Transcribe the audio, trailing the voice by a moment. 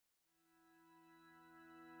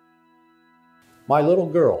My little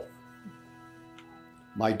girl,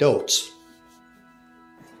 my dotes,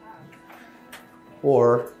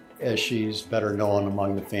 or as she's better known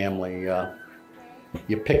among the family,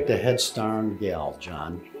 you picked a headstrong gal,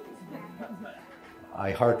 John.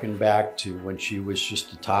 I hearken back to when she was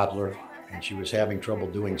just a toddler and she was having trouble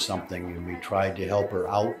doing something and we tried to help her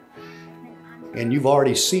out. And you've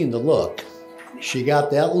already seen the look. She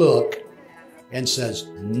got that look and says,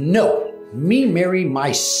 no, me marry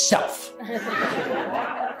myself.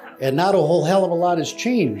 And not a whole hell of a lot has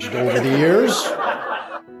changed over the years.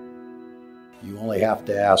 You only have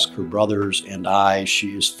to ask her brothers and I.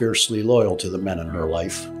 She is fiercely loyal to the men in her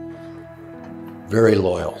life. Very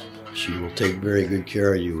loyal. She will take very good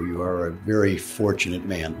care of you. You are a very fortunate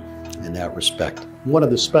man in that respect. One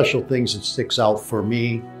of the special things that sticks out for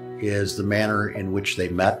me is the manner in which they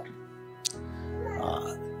met.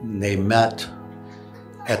 They met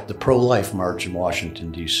at the pro-life march in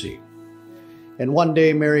Washington, D.C. And one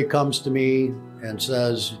day Mary comes to me and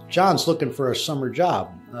says, John's looking for a summer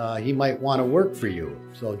job. He might want to work for you.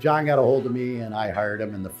 So John got a hold of me and I hired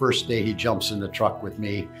him. And the first day he jumps in the truck with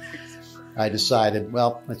me, I decided,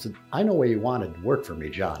 well, I said, I know where you wanted to work for me,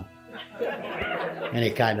 John. And he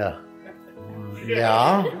kind of,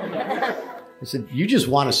 yeah. I said, you just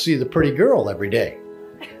want to see the pretty girl every day.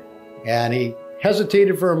 And he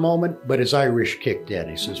hesitated for a moment, but his Irish kicked in.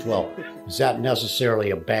 He says, well, is that necessarily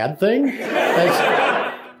a bad thing?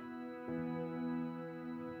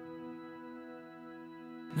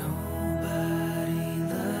 Nobody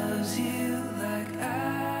loves you like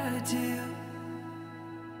I do,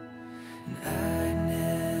 and I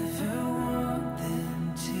never want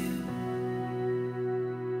them to.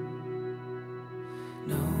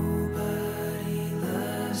 Nobody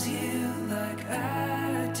loves you like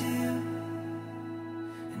I do,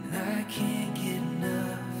 and I can't get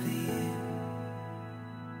enough of you,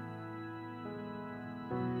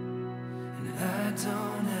 and I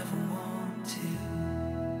don't ever want to.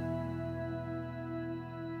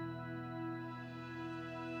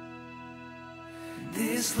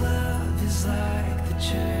 This love is like the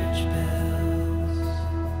church bells,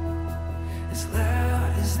 as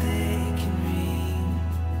loud as they can ring,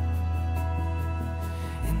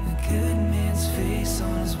 and the good man's face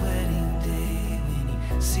on his wedding day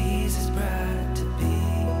when he sees his bride to be.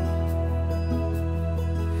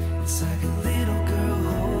 It's like a little girl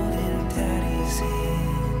holding daddy's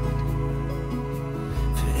hand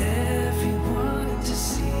for everyone to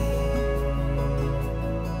see.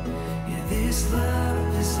 Yeah, this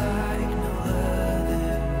love is like no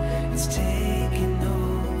other. It's taking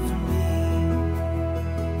over me.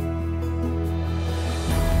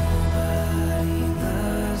 Nobody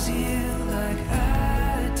loves you like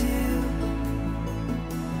I do,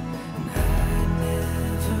 and I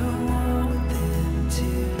never want them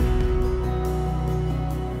to.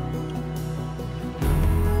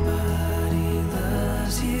 Nobody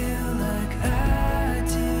loves you like I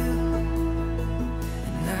do,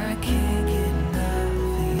 and I can't get enough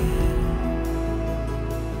of you,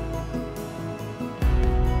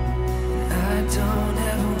 and I don't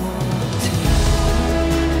ever want to.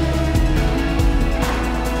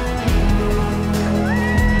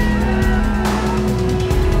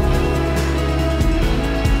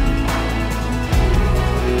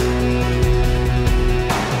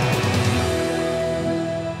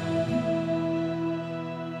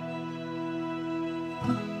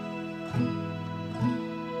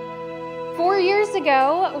 4 years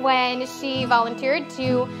ago, when she volunteered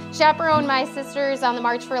to chaperone my sisters on the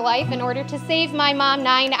March for Life in order to save my mom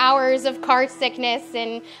 9 hours of car sickness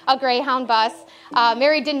in a Greyhound bus,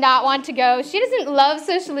 Mary did not want to go. She doesn't love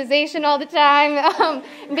socialization all the time.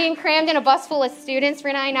 Being crammed in a bus full of students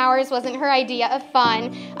for 9 hours wasn't her idea of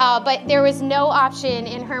fun, but there was no option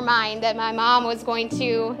in her mind that my mom was going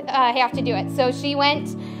to have to do it. So she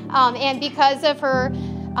went, and because of her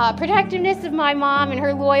protectiveness of my mom and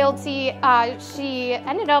her loyalty, she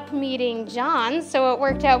ended up meeting John, so it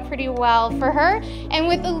worked out pretty well for her. And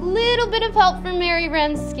with a little bit of help from Mary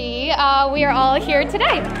Remski, we are all here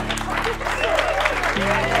today.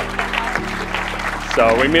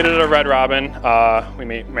 So we meet at a Red Robin. We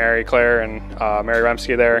meet Mary Claire and Mary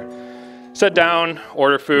Remski there. Sit down,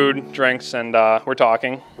 order food, drinks, and we're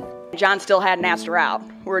talking. John still hadn't asked her out.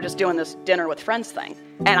 We were just doing this dinner with friends thing.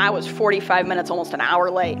 And I was 45 minutes, almost an hour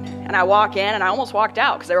late. And I walk in and I almost walked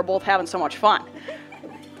out because they were both having so much fun.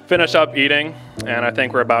 Finish up eating, and I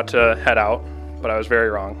think we're about to head out, but I was very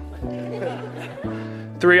wrong.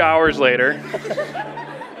 3 hours later,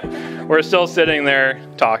 we're still sitting there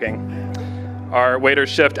talking. Our waiter's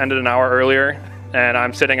shift ended an hour earlier, and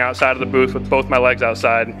I'm sitting outside of the booth with both my legs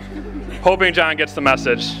outside, hoping John gets the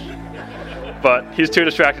message. but he's too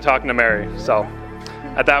distracted talking to Mary. So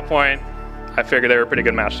at that point, I figured they were a pretty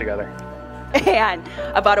good match together. And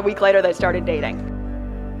about a week later, they started dating.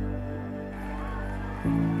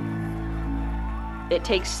 It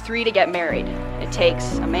takes 3 to get married. It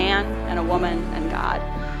takes a man and a woman and God.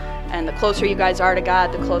 And the closer you guys are to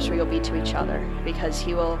God, the closer you'll be to each other, because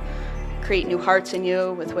He will create new hearts in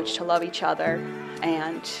you with which to love each other.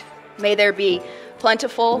 And may there be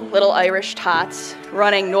plentiful little Irish tots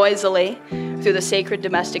running noisily through the sacred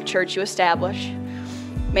domestic church you establish.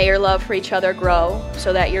 May your love for each other grow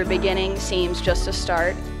so that your beginning seems just a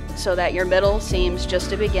start, so that your middle seems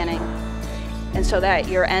just a beginning, and so that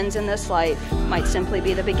your ends in this life might simply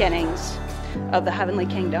be the beginnings of the heavenly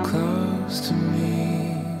kingdom. Close to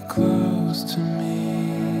me, close to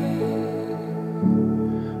me,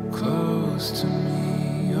 close to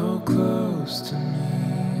me, oh close to me.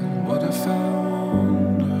 What if I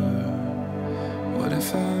wonder, what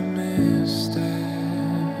if I missed it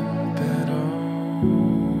at all?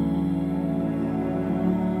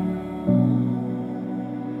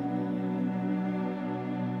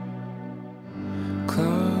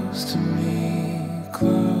 Close to me,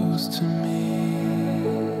 close to me.